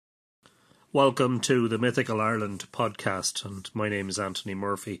Welcome to the Mythical Ireland Podcast, and my name is Anthony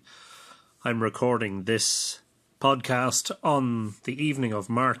Murphy. I'm recording this podcast on the evening of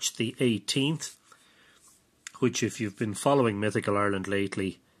March the 18th, which, if you've been following Mythical Ireland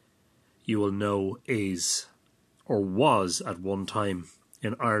lately, you will know is, or was at one time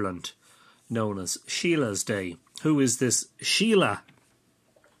in Ireland, known as Sheelah's Day. Who is this Sheelah?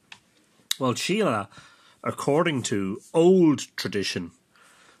 Well, Sheelah, according to old tradition,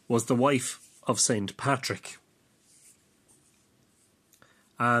 was the wife of St. Patrick.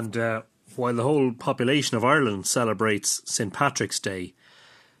 And while the whole population of Ireland celebrates St. Patrick's Day,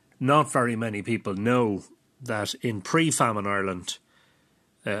 not very many people know that in pre-famine Ireland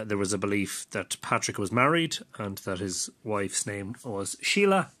there was a belief that Patrick was married and that his wife's name was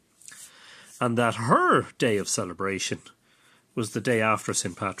Sheelah, and that her day of celebration was the day after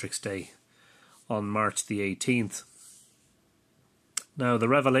St. Patrick's Day, on March the 18th. Now, the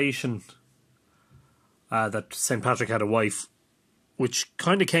revelation that St. Patrick had a wife, which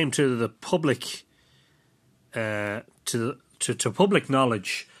kind of came to the public, to public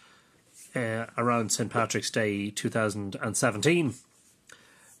knowledge around St. Patrick's Day 2017,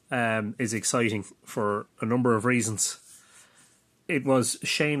 is exciting for a number of reasons. It was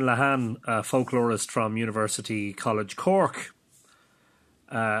Shane Lehane, a folklorist from University College Cork,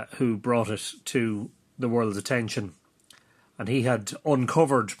 who brought it to the world's attention. And he had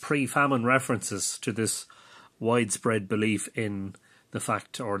uncovered pre-famine references to this widespread belief in the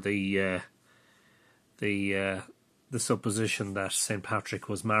fact, or the supposition that St. Patrick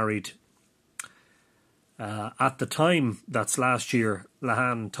was married. At the time, that's last year,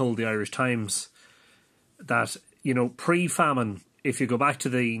 Lehane told the Irish Times that, pre-famine, if you go back to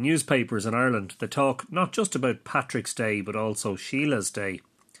the newspapers in Ireland, they talk not just about Patrick's Day, but also Sheelah's Day.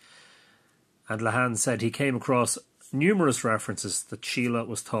 And Lehane said he came across numerous references that Sheelah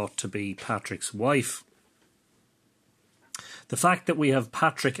was thought to be Patrick's wife. The fact that we have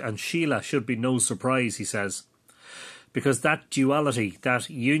Patrick and Sheelah should be no surprise, he says, because that duality, that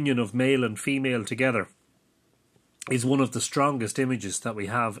union of male and female together, is one of the strongest images that we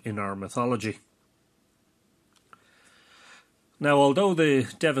have in our mythology. Now, although the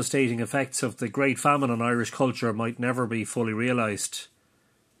devastating effects of the Great Famine on Irish culture might never be fully realised,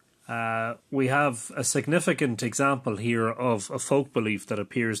 we have a significant example here of a folk belief that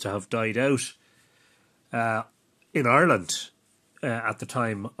appears to have died out in Ireland at the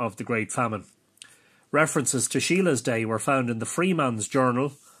time of the Great Famine. References to Sheelah's Day were found in the Freeman's Journal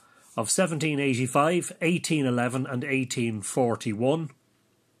of 1785, 1811 and 1841.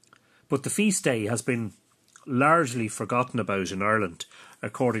 But the feast day has been largely forgotten about in Ireland,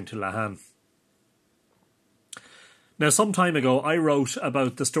 according to Lehane. Now, some time ago, I wrote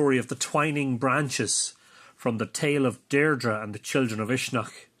about the story of the twining branches from the tale of Deirdre and the children of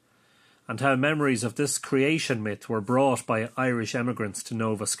Uisneach, and how memories of this creation myth were brought by Irish emigrants to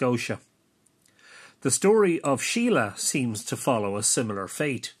Nova Scotia. The story of Sheelah seems to follow a similar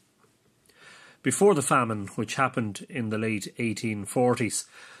fate. Before the famine, which happened in the late 1840s,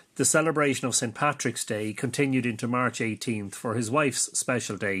 the celebration of St. Patrick's Day continued into March 18th for his wife's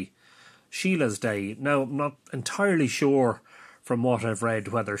special day, Sheelah's Day. Now, I'm not entirely sure from what I've read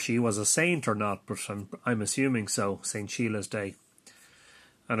whether she was a saint or not, but I'm assuming so, St. Sheelah's Day.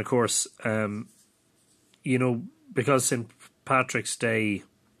 And of course, because St. Patrick's Day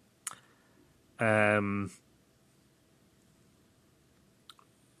I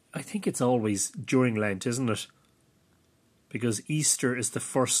think it's always during Lent, isn't it? Because Easter is the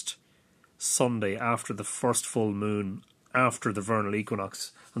first Sunday after the first full moon after the vernal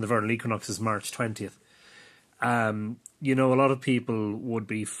equinox, and the vernal equinox is March 20th. A lot of people would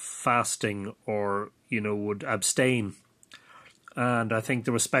be fasting or, would abstain. And I think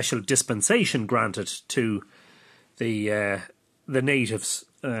there was special dispensation granted to the natives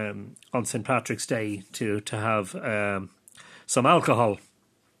on St. Patrick's Day to have some alcohol.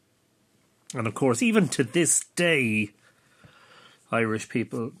 And of course, even to this day, Irish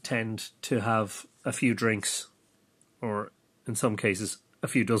people tend to have a few drinks, or in some cases, a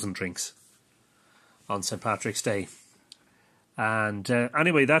few dozen drinks on St. Patrick's Day. And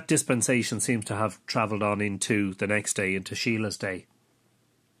anyway, that dispensation seems to have travelled on into the next day, into Sheelah's Day,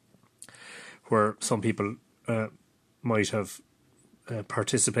 where some people might have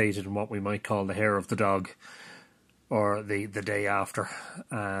participated in what we might call the hair of the dog, or the day after,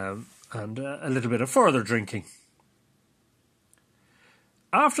 and a little bit of further drinking.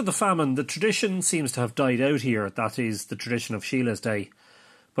 After the famine, the tradition seems to have died out here, that is, the tradition of Sheelah's Day.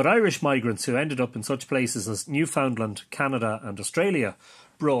 But Irish migrants who ended up in such places as Newfoundland, Canada and Australia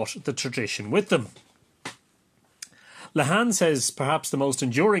brought the tradition with them. Lehane says perhaps the most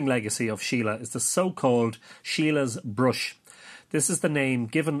enduring legacy of Sheelah is the so-called Sheelah's Brush. This is the name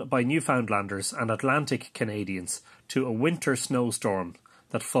given by Newfoundlanders and Atlantic Canadians to a winter snowstorm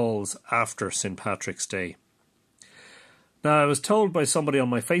that falls after St. Patrick's Day. Now, I was told by somebody on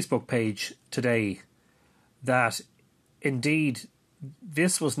my Facebook page today that indeed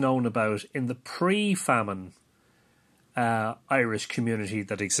this was known about in the pre-famine Irish community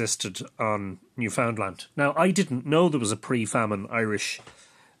that existed on Newfoundland. Now, I didn't know there was a pre-famine Irish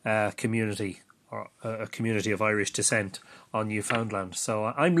community, or a community of Irish descent on Newfoundland. So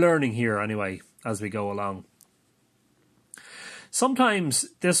I'm learning here anyway as we go along. Sometimes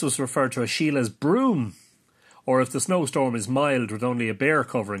this was referred to as Sheelah's broom, or if the snowstorm is mild with only a bare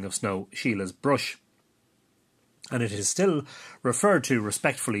covering of snow, Sheelah's brush. And it is still referred to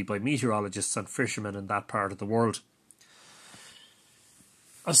respectfully by meteorologists and fishermen in that part of the world.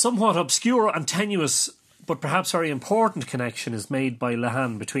 A somewhat obscure and tenuous, but perhaps very important connection is made by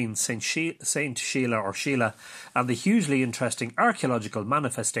Lehane between Saint Sheelah or Sheelah and the hugely interesting archaeological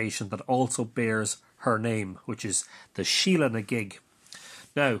manifestation that also bears her name, which is the Sheelah na gig.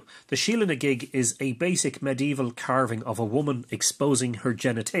 Now, the Sheelah na gig is a basic medieval carving of a woman exposing her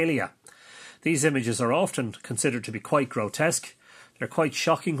genitalia. These images are often considered to be quite grotesque. They're quite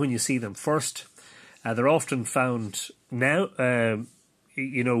shocking when you see them first. They're often found now,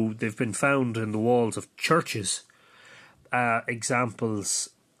 they've been found in the walls of churches. Examples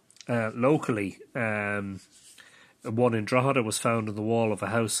locally. One in Drogheda was found in the wall of a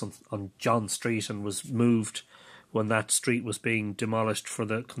house on John Street and was moved when that street was being demolished for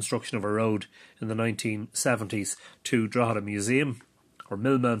the construction of a road in the 1970s to Drogheda Museum, or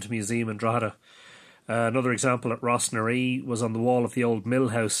Millmount Museum in Drogheda. Another example at Rossnaree was on the wall of the old mill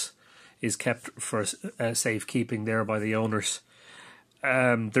house, is kept for safekeeping there by the owners.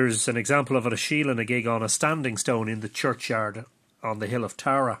 There's an example of a Sheelah na gig on a standing stone in the churchyard on the hill of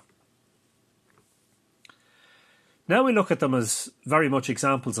Tara. Now we look at them as very much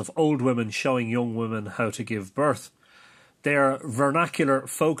examples of old women showing young women how to give birth. They are vernacular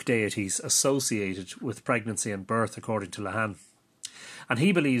folk deities associated with pregnancy and birth, according to Lehane. And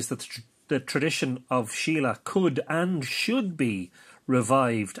he believes that the tradition of Sheelah could and should be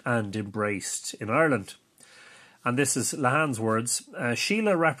revived and embraced in Ireland. And this is Lehane's words.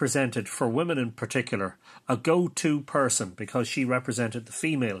 Sheelah represented, for women in particular, a go-to person because she represented the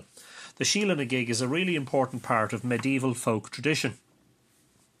female. The Sheelah na gig is a really important part of medieval folk tradition.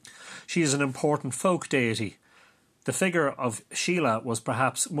 She is an important folk deity. The figure of Sheelah was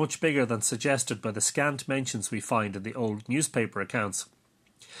perhaps much bigger than suggested by the scant mentions we find in the old newspaper accounts.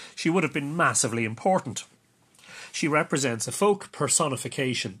 She would have been massively important. She represents a folk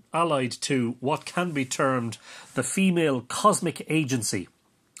personification allied to what can be termed the female cosmic agency,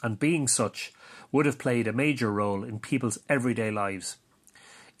 and being such would have played a major role in people's everyday lives.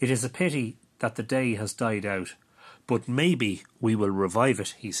 It is a pity that the day has died out, but maybe we will revive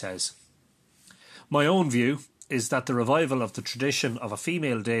it, he says. My own view is that the revival of the tradition of a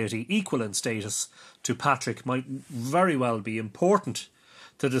female deity equal in status to Patrick might very well be important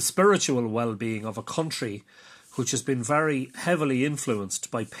to the spiritual well-being of a country which has been very heavily influenced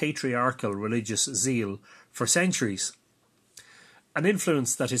by patriarchal religious zeal for centuries. An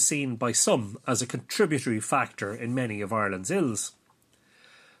influence that is seen by some as a contributory factor in many of Ireland's ills.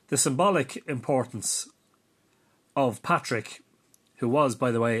 The symbolic importance of Patrick, who was,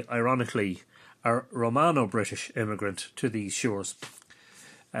 by the way, ironically, a Romano-British immigrant to these shores,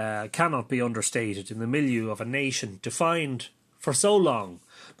 cannot be understated in the milieu of a nation defined for so long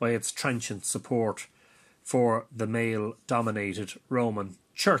by its trenchant support for the male-dominated Roman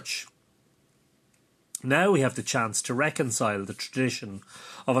Church. Now we have the chance to reconcile the tradition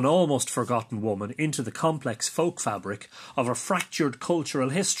of an almost forgotten woman into the complex folk fabric of a fractured cultural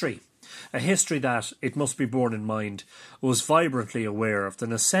history, a history that, it must be borne in mind, was vibrantly aware of the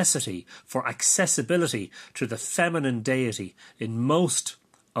necessity for accessibility to the feminine deity in most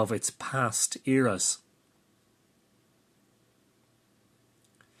of its past eras.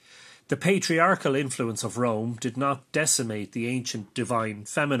 The patriarchal influence of Rome did not decimate the ancient divine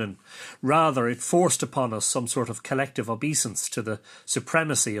feminine. Rather, it forced upon us some sort of collective obeisance to the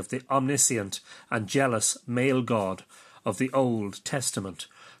supremacy of the omniscient and jealous male god of the Old Testament,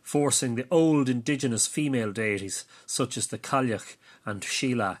 forcing the old indigenous female deities such as the Cailleach and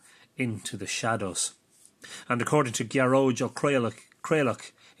Sheelah into the shadows. And according to Gearóid Ó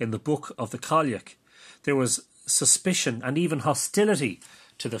Créalach in the Book of the Cailleach, there was suspicion and even hostility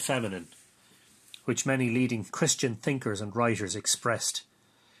to the feminine, which many leading Christian thinkers and writers expressed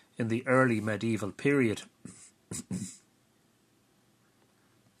in the early medieval period.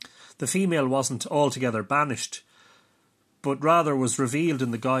 The female wasn't altogether banished, but rather was revealed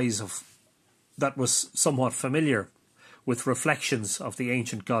in the guise of that was somewhat familiar, with reflections of the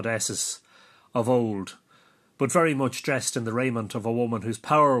ancient goddesses of old, but very much dressed in the raiment of a woman whose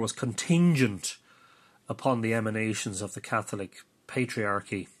power was contingent upon the emanations of the Catholic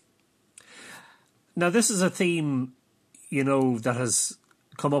patriarchy. Now, this is a theme, that has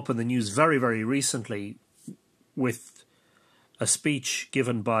come up in the news very, very recently with a speech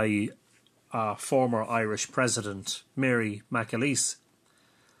given by former Irish President Mary McAleese,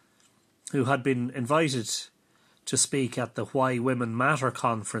 who had been invited to speak at the Why Women Matter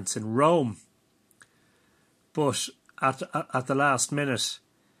conference in Rome. But at the last minute,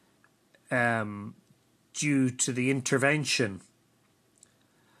 due to the intervention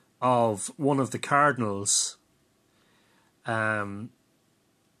of one of the cardinals,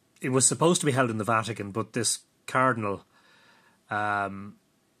 it was supposed to be held in the Vatican, but this cardinal,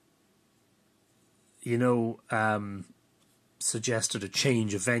 suggested a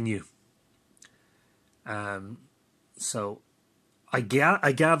change of venue. So I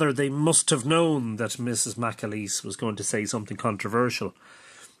gather they must have known that Mrs. McAleese was going to say something controversial.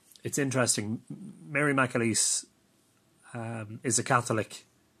 It's interesting. Mary McAleese is a Catholic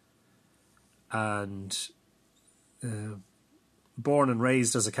and born and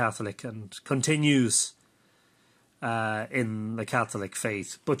raised as a Catholic and continues in the Catholic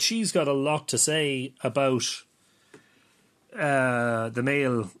faith. But she's got a lot to say about the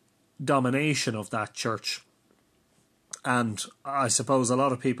male domination of that church. And I suppose a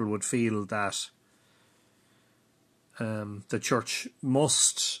lot of people would feel that the church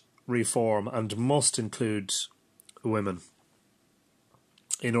must reform and must include women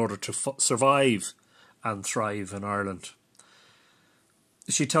in order to survive and thrive in Ireland.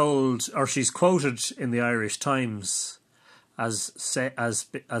 She's quoted in the Irish Times as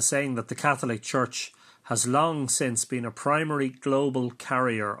saying that the Catholic Church has long since been a primary global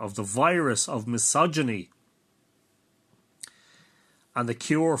carrier of the virus of misogyny. And the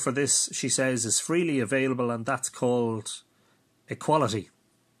cure for this, she says, is freely available, and that's called equality.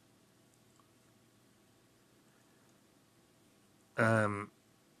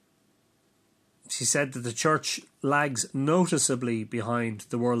 She said that the Church lags noticeably behind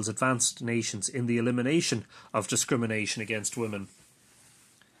the world's advanced nations in the elimination of discrimination against women.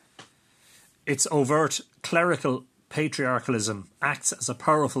 Its overt clerical patriarchalism acts as a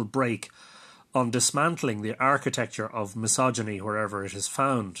powerful brake on dismantling the architecture of misogyny wherever it is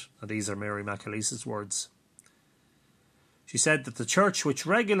found. And these are Mary McAleese's words. She said that the Church, which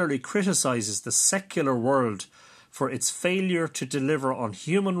regularly criticises the secular world for its failure to deliver on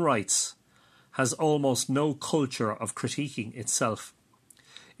human rights, has almost no culture of critiquing itself.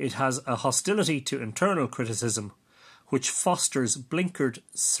 It has a hostility to internal criticism, which fosters blinkered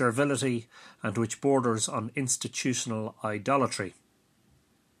servility and which borders on institutional idolatry.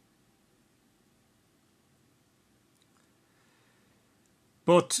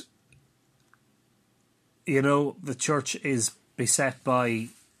 But, the Church is beset by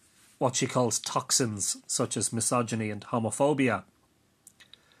what she calls toxins, such as misogyny and homophobia.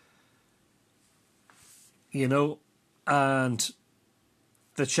 And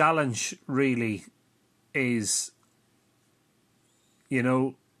the challenge really is,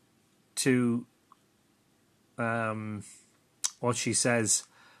 to, what she says,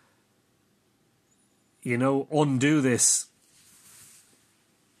 undo this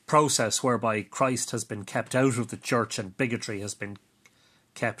process whereby Christ has been kept out of the church and bigotry has been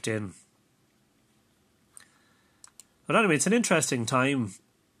kept in. But anyway, it's an interesting time.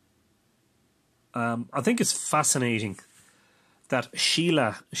 I think it's fascinating that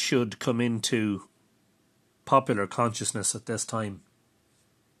Sheelah should come into popular consciousness at this time.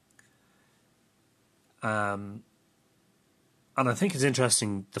 And I think it's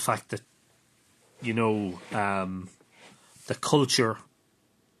interesting the fact that, the culture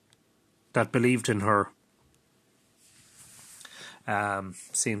that believed in her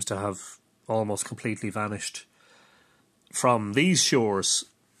seems to have almost completely vanished from these shores.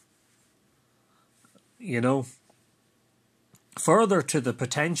 Further to the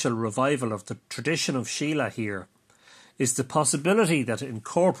potential revival of the tradition of Sheelah here is the possibility that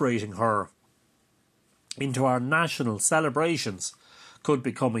incorporating her into our national celebrations could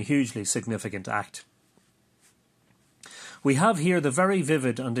become a hugely significant act. We have here the very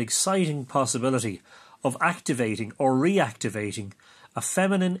vivid and exciting possibility of activating or reactivating a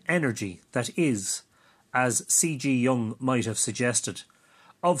feminine energy that is, as C.G. Jung might have suggested,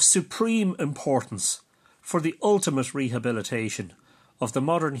 of supreme importance for the ultimate rehabilitation of the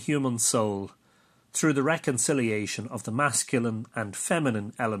modern human soul through the reconciliation of the masculine and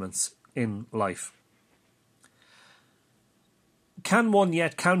feminine elements in life. can one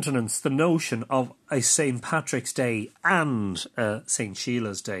yet countenance the notion of a St. Patrick's Day and a St.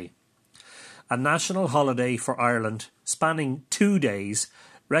 Sheelah's Day? A national holiday for Ireland spanning 2 days,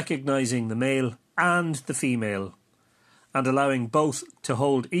 recognising the male and the female, and allowing both to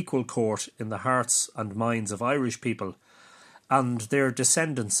hold equal court in the hearts and minds of Irish people and their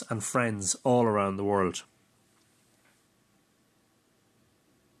descendants and friends all around the world.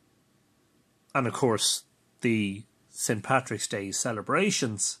 And of course, the St. Patrick's Day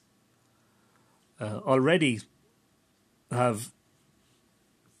celebrations already have,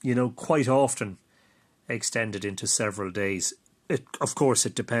 quite often extended into several days. Of course,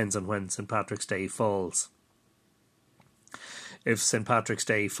 it depends on when St. Patrick's Day falls. If St. Patrick's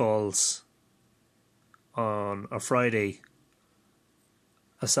Day falls on a Friday,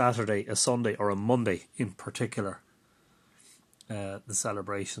 a Saturday, a Sunday, or a Monday in particular, the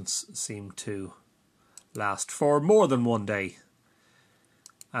celebrations seem to last for more than one day.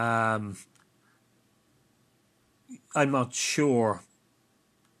 I'm not sure,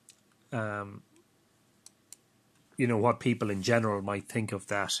 what people in general might think of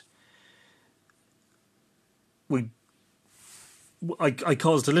that. I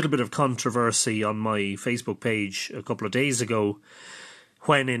caused a little bit of controversy on my Facebook page a couple of days ago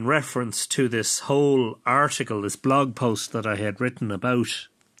when, in reference to this whole article, this blog post that I had written about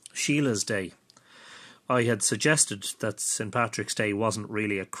Sheelah's Day, I had suggested that St. Patrick's Day wasn't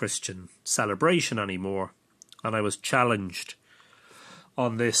really a Christian celebration anymore, and I was challenged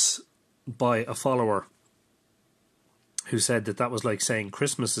on this by a follower who said that was like saying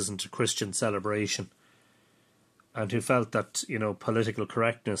Christmas isn't a Christian celebration, and who felt that, political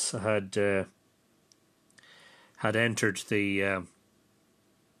correctness had entered the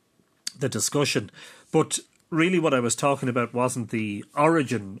discussion. But really what I was talking about wasn't the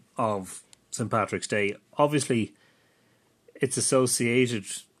origin of St. Patrick's Day. Obviously, it's associated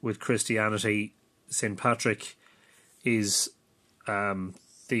with Christianity. St. Patrick is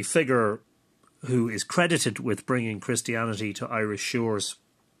the figure who is credited with bringing Christianity to Irish shores.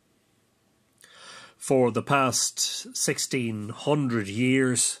 For the past 1600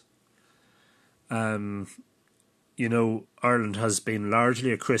 years, Ireland has been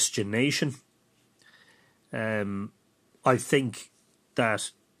largely a Christian nation. I think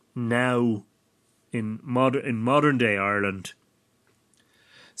that now, in modern day Ireland,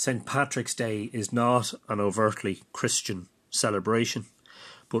 St. Patrick's Day is not an overtly Christian celebration,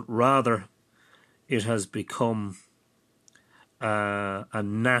 but rather it has become a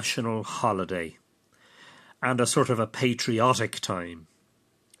national holiday and a sort of a patriotic time,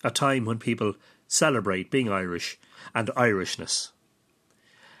 a time when people celebrate being Irish and Irishness.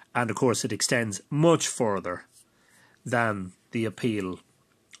 And of course it extends much further than the appeal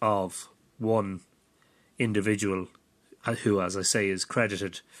of one individual who, as I say, is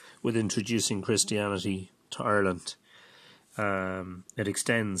credited with introducing Christianity to Ireland. It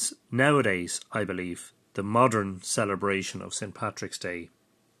extends nowadays, I believe, the modern celebration of St. Patrick's Day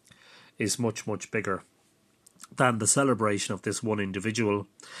is much, much bigger than the celebration of this one individual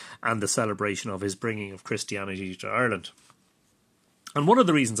and the celebration of his bringing of Christianity to Ireland. And one of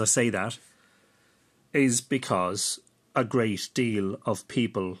the reasons I say that is because a great deal of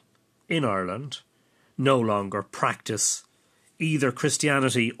people in Ireland no longer practice either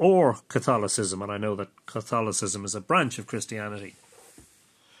Christianity or Catholicism, and I know that Catholicism is a branch of Christianity.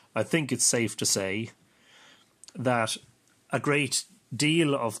 I think it's safe to say that a great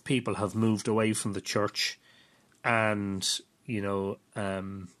deal of people have moved away from the church, and,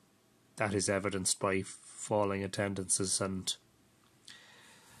 that is evidenced by falling attendances and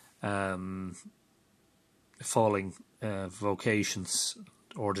falling vocations,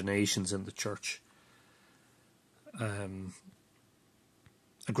 ordinations in the church.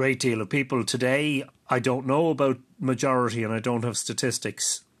 A great deal of people today, I don't know about majority and I don't have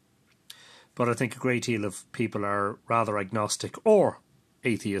statistics, but I think a great deal of people are rather agnostic or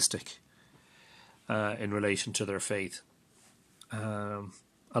atheistic in relation to their faith. A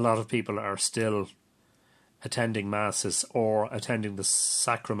lot of people are still attending masses or attending the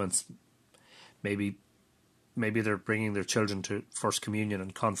sacraments. Maybe they're bringing their children to First Communion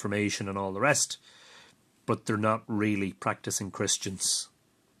and Confirmation and all the rest, but they're not really practicing Christians.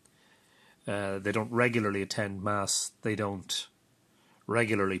 They don't regularly attend Mass, they don't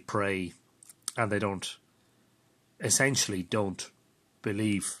regularly pray, and they essentially don't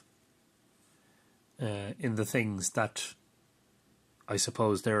believe in the things that I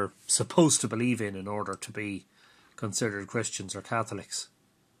suppose they're supposed to believe in order to be considered Christians or Catholics.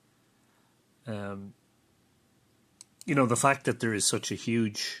 The fact that there is such a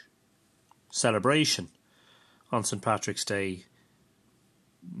huge celebration on St. Patrick's Day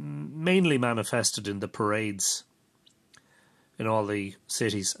mainly manifested in the parades in all the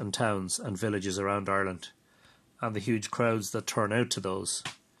cities and towns and villages around Ireland, and the huge crowds that turn out to those,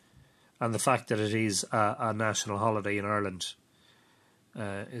 and the fact that it is a national holiday in Ireland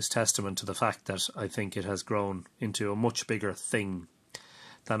is testament to the fact that I think it has grown into a much bigger thing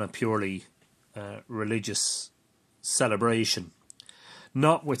than a purely religious celebration,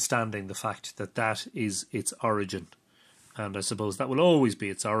 notwithstanding the fact that that is its origin, and I suppose that will always be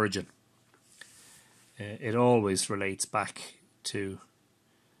its origin. It always relates back to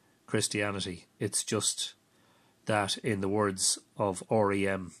Christianity. It's just that, in the words of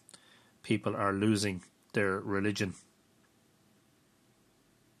REM, people are losing their religion.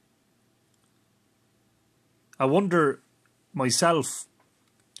 I wonder myself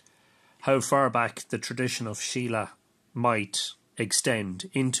how far back the tradition of Sheelah might extend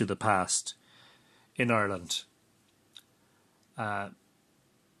into the past in Ireland.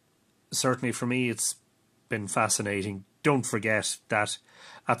 Certainly for me it's been fascinating. Don't forget that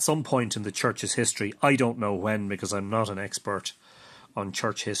at some point in the church's history, I don't know when because I'm not an expert on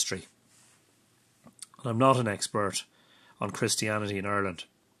church history, and I'm not an expert on Christianity in Ireland,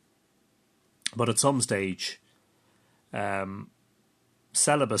 but at some stage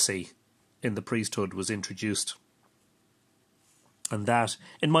celibacy in the priesthood was introduced, and that,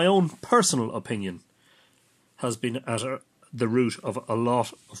 in my own personal opinion, has been at the root of a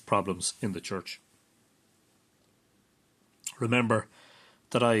lot of problems in the church. Remember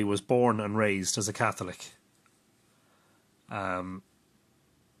that I was born and raised as a Catholic. I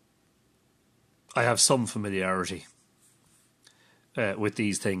have some familiarity with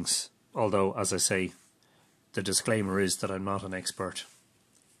these things, although, as I say, the disclaimer is that I'm not an expert.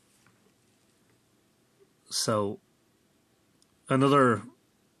 So, another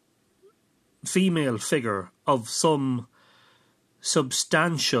female figure of some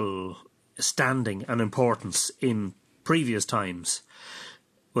substantial standing and importance in previous times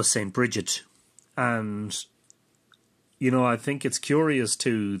was St. Bridget. And, you know, I think it's curious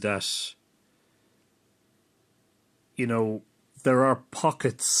too that, you know, there are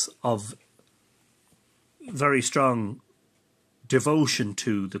pockets of very strong devotion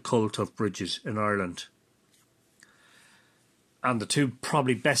to the cult of Bridget in Ireland. And the two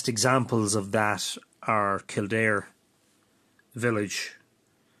probably best examples of that are Kildare village,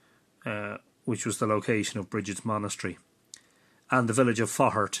 which was the location of Bridget's monastery, and the village of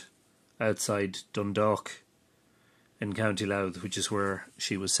Faughart outside Dundalk in County Louth, which is where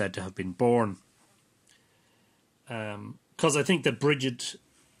she was said to have been born. Because I think that Bridget,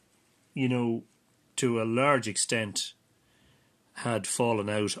 you know, to a large extent had fallen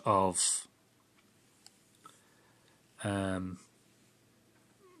out of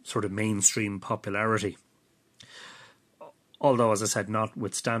sort of mainstream popularity. Although, as I said,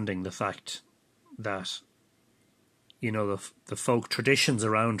 notwithstanding the fact that, you know, the folk traditions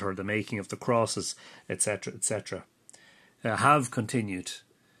around her, the making of the crosses, etc., etc., have continued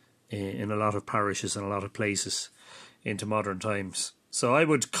in a lot of parishes and a lot of places into modern times. So I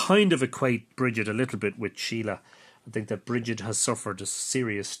would kind of equate Bridget a little bit with Sheelah. I think that Bridget has suffered a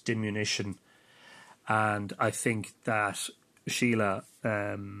serious diminution, and I think that Sheelah,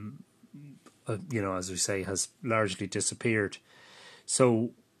 you know, as we say, has largely disappeared.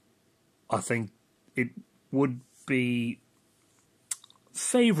 So I think it would be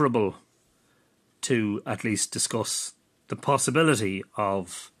favourable to at least discuss the possibility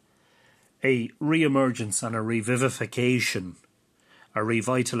of a re-emergence and a revivification, a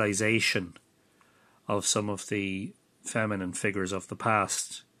revitalisation of some of the feminine figures of the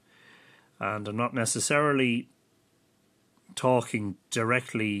past. And I'm not necessarily talking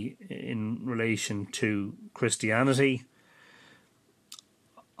directly in relation to Christianity.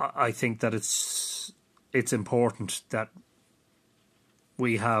 I think that it's important that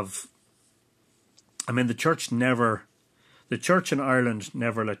we have, I mean, the church in Ireland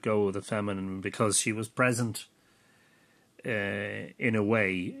never let go of the feminine, because she was present in a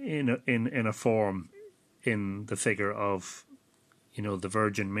way, in a form, in the figure of, you know, the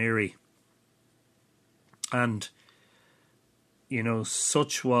Virgin Mary. And, you know,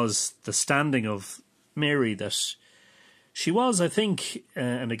 such was the standing of Mary that she was, I think,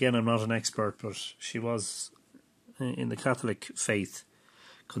 and again, I'm not an expert, but she was, in the Catholic faith,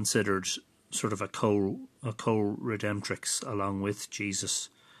 considered sort of a co-redemptrix along with Jesus.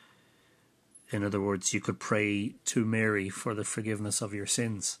 In other words, you could pray to Mary for the forgiveness of your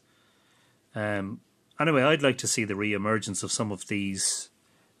sins. Anyway, I'd like to see the re-emergence of some of these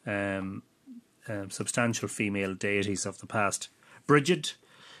substantial female deities of the past. Bridget,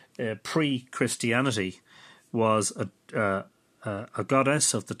 pre-Christianity, was a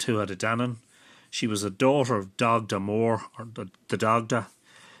goddess of the Tuatha De Danann. She was a daughter of Dagda Mór, or the Dagda,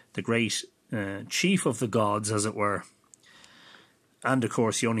 the great chief of the gods, as it were. And, of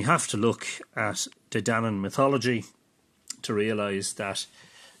course, you only have to look at De Danann mythology to realise that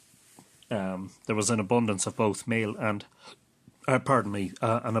there was an abundance of both male and...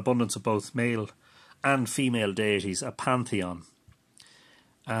 an abundance of both male and female deities, a pantheon.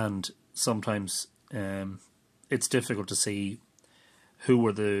 And sometimes it's difficult to see who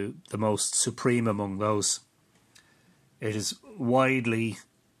were the most supreme among those. It is widely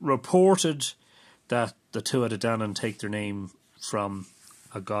reported that the Tuatha De Danann take their name from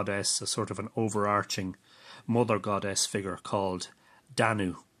a goddess, a sort of an overarching mother goddess figure called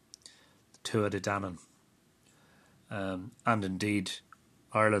Danu, the Tuatha De Danann. And indeed,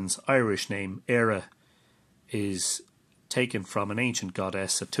 Ireland's Irish name, Éire, is taken from an ancient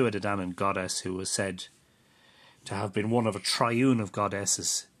goddess, a Tuatha De Danann goddess, who was said to have been one of a triune of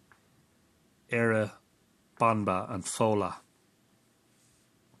goddesses, Éire, Banba and Fola.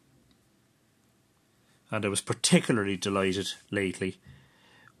 And I was particularly delighted lately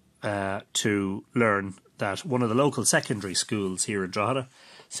to learn that one of the local secondary schools here in Drogheda,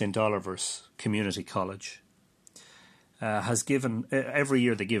 St Oliver's Community College, has given, every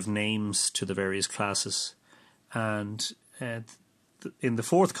year they give names to the various classes, and in the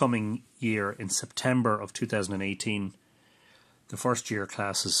forthcoming year, in September of 2018, the first year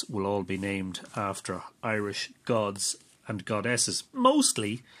classes will all be named after Irish gods and goddesses.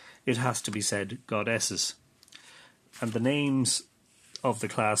 Mostly, it has to be said, goddesses. And the names of the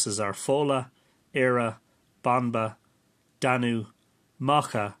classes are Fola, Éire, Banba, Danu,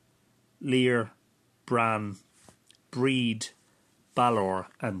 Macha, Lear, Bran, Breed, Balor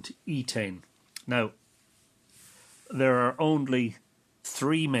and Etain. Now, there are only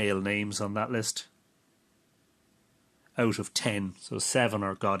 3 male names on that list out of 10, so 7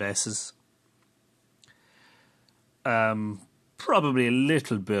 are goddesses. Probably a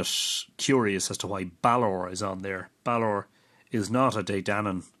little bit curious as to why Balor is on there. Balor is not a De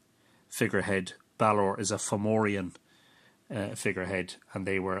Danann figurehead. Balor is a Fomorian figurehead, and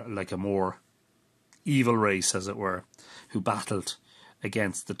they were like a more evil race, as it were, who battled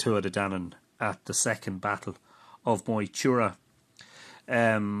against the Tuatha De Danann at the Second Battle of Moytura.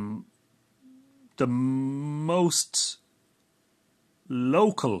 The most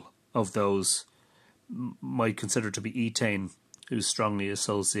local of those might consider to be Etain, who's strongly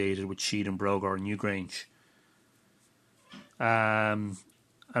associated with Sheed and Brogar and Newgrange.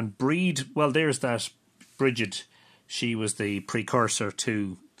 And Breed, well, there's that Bridget. She was the precursor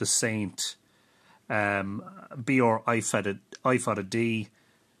to the saint Bior Ifad.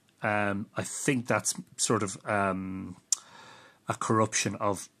 I think that's sort of a corruption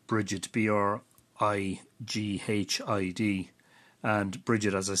of Bridget, Brighid. And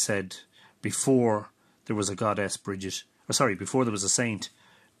Bridget, as I said, before there was a goddess Bridget, before there was a saint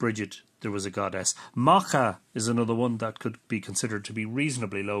Bridget, there was a goddess. Macha is another one that could be considered to be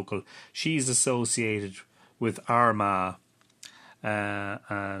reasonably local. She's associated with Armagh,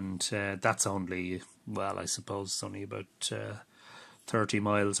 and that's only, well, I suppose it's only about 30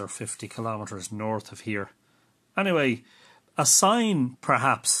 miles or 50 kilometres north of here. Anyway, a sign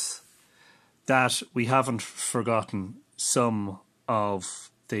perhaps that we haven't forgotten some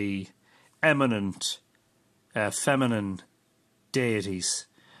of the eminent feminine deities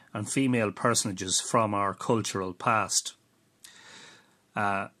and female personages from our cultural past.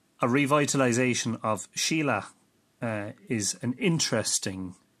 A revitalisation of Sheelah is an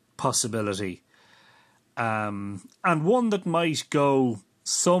interesting possibility, and one that might go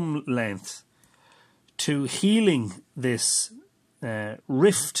some length to healing this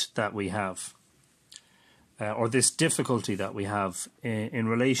rift that we have, or this difficulty that we have in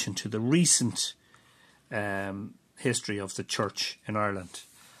relation to the recent history of the Church in Ireland,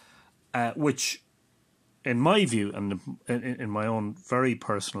 which, in my view, and in my own very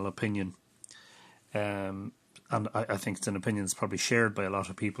personal opinion, and I think it's an opinion that's probably shared by a lot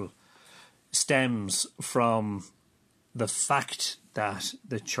of people, stems from the fact that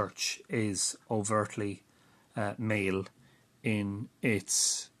the Church is overtly male in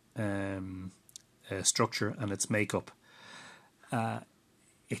its structure and its makeup.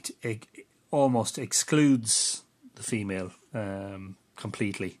 It almost excludes the female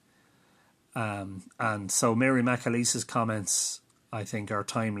completely. And so Mary McAleese's comments, I think, are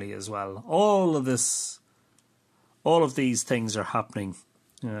timely as well. All of these things are happening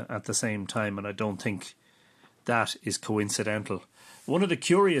at the same time, and I don't think that is coincidental. One of the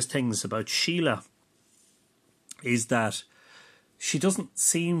curious things about Sheelah is that she doesn't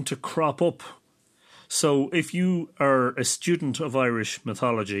seem to crop up So if you are a student of Irish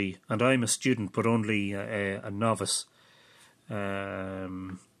mythology, and I'm a student but only a novice,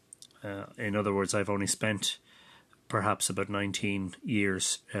 in other words, I've only spent perhaps about 19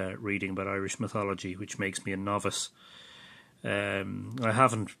 years reading about Irish mythology, which makes me a novice. I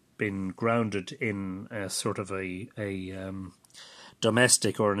haven't been grounded in a sort of a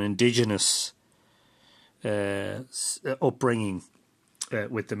domestic or an indigenous upbringing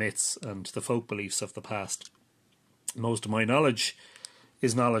with the myths and the folk beliefs of the past. Most of my knowledge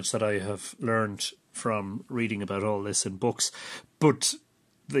is knowledge that I have learned from reading about all this in books. But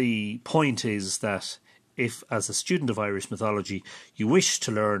the point is that if, as a student of Irish mythology, you wish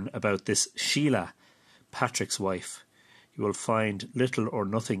to learn about this Sheelah, Patrick's wife, you will find little or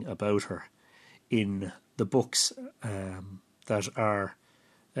nothing about her in the books that are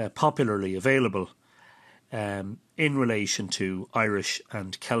popularly available in relation to Irish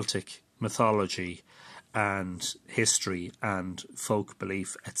and Celtic mythology and history and folk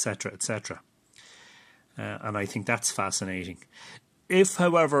belief, etc., etc. And I think that's fascinating. If,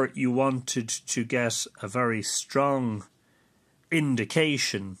 however, you wanted to get a very strong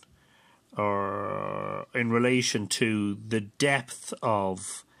indication or in relation to the depth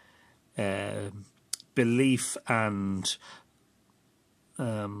of belief and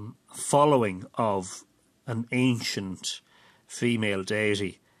following of an ancient female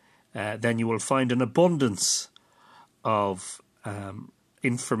deity, then you will find an abundance of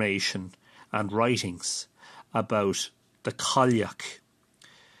information and writings about the Cailleach,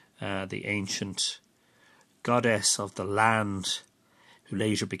 the ancient goddess of the land, who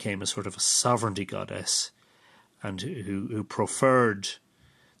later became a sort of a sovereignty goddess, and who preferred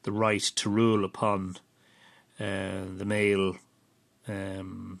the right to rule upon the male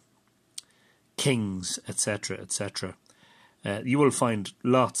kings, etc., etc. You will find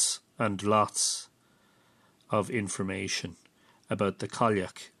lots and lots of information about the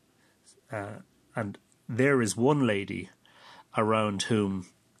Cailleach, and there is one lady around whom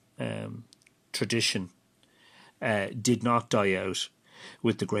tradition did not die out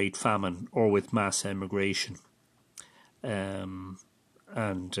with the Great Famine or with mass emigration, and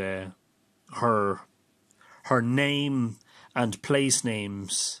her name and place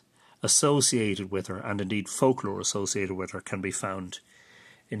names associated with her, and indeed folklore associated with her, can be found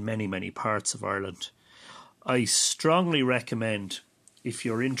in many, many parts of Ireland. I strongly recommend, if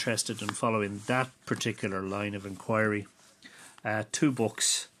you're interested in following that particular line of inquiry, two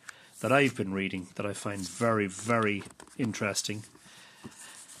books that I've been reading that I find very, very interesting.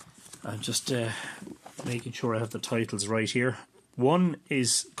 I'm just making sure I have the titles right here. One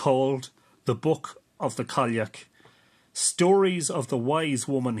is called The Book of the Cailleach, Stories of the Wise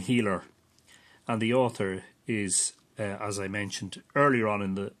Woman Healer, and the author is, as I mentioned earlier on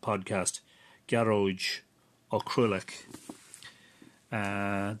in the podcast, Gearóid O'Cruileach.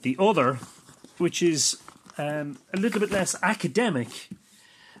 The other, which is a little bit less academic,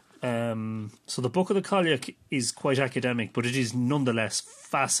 so the Book of the Cailleach is quite academic, but it is nonetheless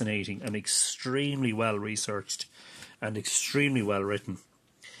fascinating and extremely well researched and extremely well written.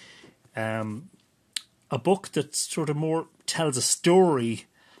 A book that sort of more tells a story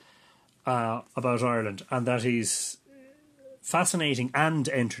about Ireland, and that is fascinating and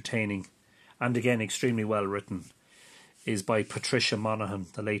entertaining, and again extremely well written, is by Patricia Monaghan,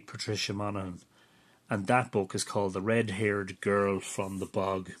 the late Patricia Monaghan, and that book is called The Red-Haired Girl from the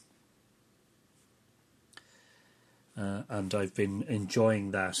Bog. And I've been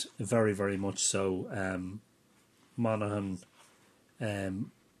enjoying that very, very much so. Monaghan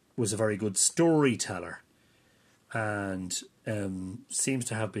was a very good storyteller, and seems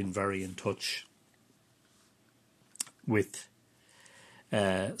to have been very in touch with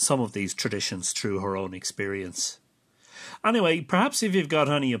some of these traditions through her own experience. Anyway, perhaps if you've got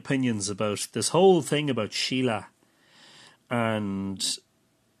any opinions about this whole thing about Sheelah and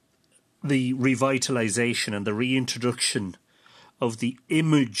the revitalisation and the reintroduction of the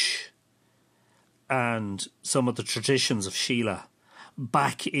image and some of the traditions of Sheelah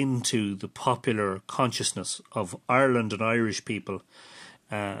back into the popular consciousness of Ireland and Irish people,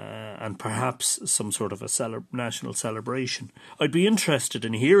 and perhaps some sort of a national celebration, I'd be interested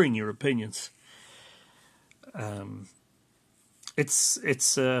in hearing your opinions.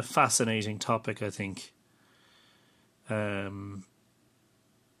 It's a fascinating topic, I think. But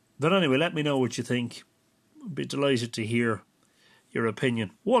anyway, let me know what you think. I'd be delighted to hear your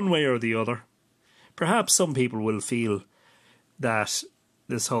opinion, one way or the other. Perhaps some people will feel that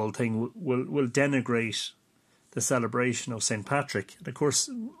this whole thing will denigrate the celebration of St. Patrick. And of course,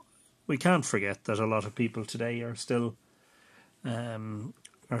 we can't forget that a lot of people today are still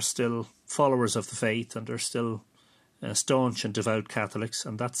are still followers of the faith, and they're still staunch and devout Catholics,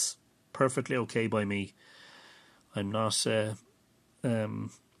 and that's perfectly okay by me. I'm not going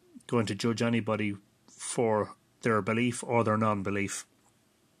to judge anybody for their belief or their non-belief.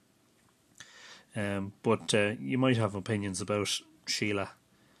 But you might have opinions about Sheelah.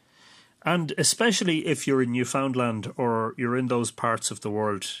 And especially if you're in Newfoundland or you're in those parts of the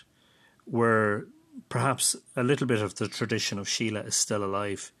world where perhaps a little bit of the tradition of Sheelah is still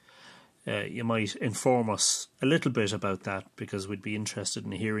alive, you might inform us a little bit about that, because we'd be interested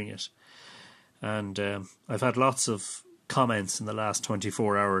in hearing it. And I've had lots of comments in the last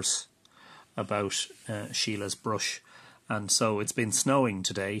 24 hours about Sheelah's brush. And so it's been snowing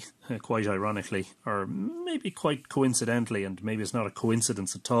today, quite ironically, or maybe quite coincidentally, and maybe it's not a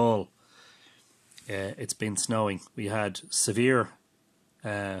coincidence at all. It's been snowing. We had severe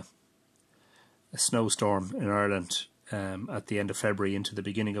a snowstorm in Ireland at the end of February into the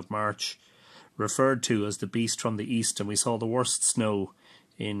beginning of March, referred to as the Beast from the East, and we saw the worst snow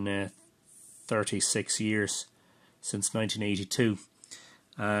in 36 years, since 1982.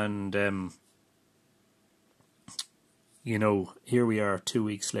 And you know, here we are 2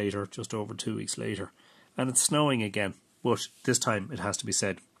 weeks later, just over 2 weeks later, and it's snowing again. But this time, it has to be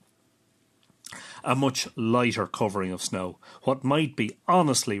said, a much lighter covering of snow, what might be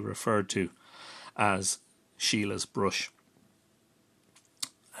honestly referred to as Sheelah's brush.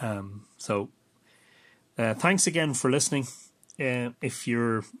 Thanks again for listening. If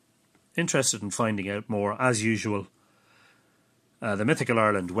you're interested in finding out more, as usual, the Mythical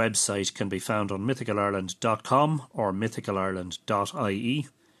Ireland website can be found on mythicalireland.com or mythicalireland.ie.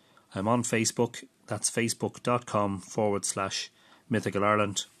 I'm on Facebook. That's facebook.com/Mythical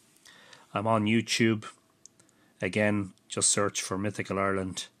Ireland. I'm on YouTube. Again, just search for Mythical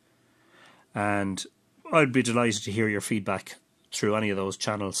Ireland. And I'd be delighted to hear your feedback through any of those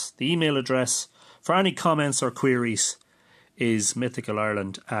channels. The email address for any comments or queries is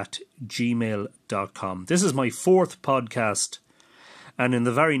mythicalireland@gmail.com. This is my 4th podcast, and in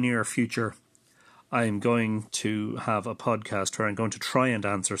the very near future, I'm going to have a podcast where I'm going to try and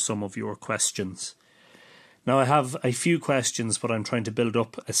answer some of your questions. Now, I have a few questions, but I'm trying to build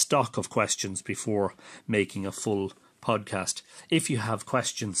up a stock of questions before making a full podcast. If you have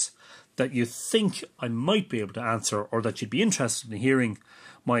questions that you think I might be able to answer, or that you'd be interested in hearing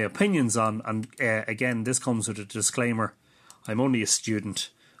my opinions on, and again, this comes with a disclaimer, I'm only a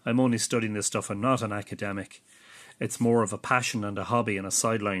student, I'm only studying this stuff, I'm not an academic. It's more of a passion and a hobby and a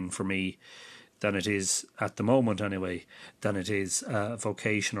sideline for me than it is, at the moment anyway, than it is a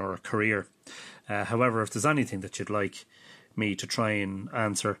vocation or a career. However, if there's anything that you'd like me to try and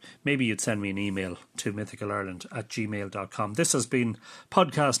answer, maybe you'd send me an email to mythicalireland@gmail.com. This has been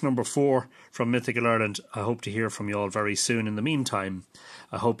podcast number 4 from Mythical Ireland. I hope to hear from you all very soon. In the meantime,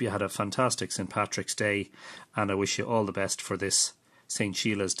 I hope you had a fantastic St. Patrick's Day, and I wish you all the best for this St.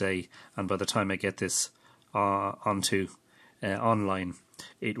 Sheelah's Day. And by the time I get this onto online,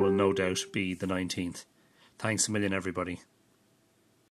 it will no doubt be the 19th. Thanks a million, everybody.